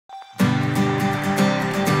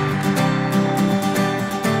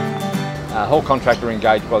Haul contractor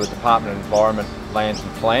engaged by the Department of Environment, Land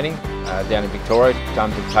and Planning down in Victoria to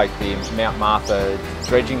undertake the Mount Martha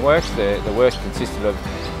dredging works. The works consisted of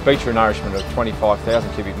beach renourishment of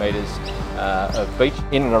 25,000 cubic metres of beach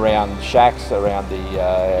in and around shacks, around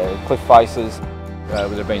the cliff faces that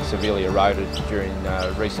have been severely eroded during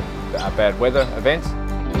recent bad weather events.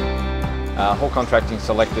 Haul Contracting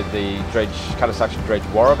selected the cutter suction dredge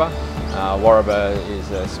Warraba. Warraba is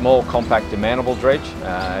a small, compact, demountable dredge.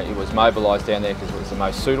 It was mobilised down there because it was the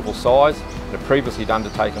most suitable size. It had previously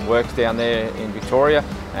undertaken works down there in Victoria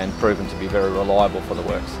and proven to be very reliable for the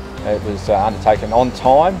works. It was undertaken on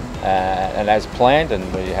time and as planned, and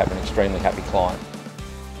we have an extremely happy client.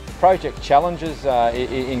 The project challenges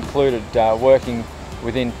included working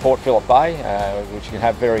within Port Phillip Bay, which can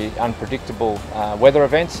have very unpredictable weather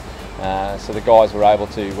events. So the guys were able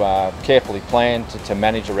to carefully plan to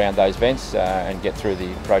manage around those events and get through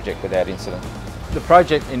the project without incident. The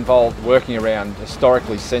project involved working around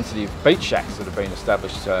historically sensitive beach shacks that have been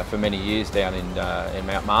established for many years down in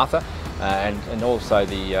Mount Martha, and also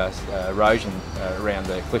the erosion around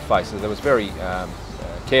the cliff faces. There was very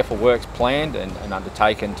careful works planned and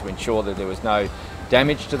undertaken to ensure that there was no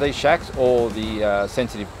damage to these shacks or the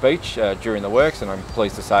sensitive beach during the works, and I'm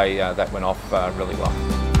pleased to say that went off really well.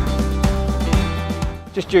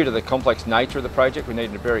 Just due to the complex nature of the project, we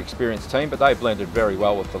needed a very experienced team, but they blended very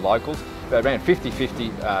well with the locals. Around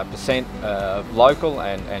 50-50% local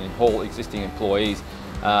and Haul existing employees.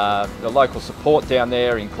 The local support down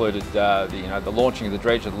there included the launching of the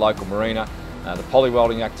dredge at the local marina, the poly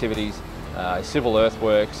welding activities, civil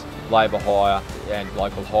earthworks, labour hire and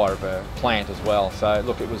local hire of a plant as well. So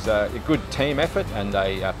look, it was a good team effort and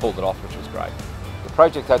they pulled it off, which was great. The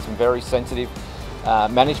project had some very sensitive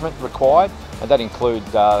management required, and that included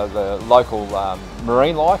the local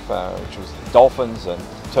marine life, which was dolphins and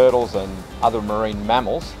turtles and other marine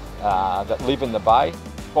mammals that live in the bay.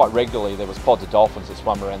 Quite regularly there was pods of dolphins that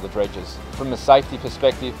swam around the dredges. From a safety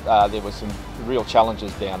perspective, there were some real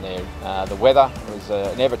challenges down there. The weather was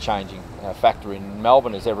an ever-changing factor in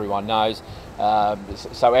Melbourne, as everyone knows,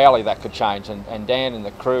 so hourly that could change, and Dan and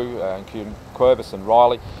the crew, including Quervis and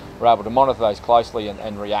Riley, were able to monitor those closely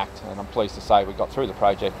and react, and I'm pleased to say we got through the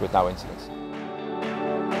project with no incidents.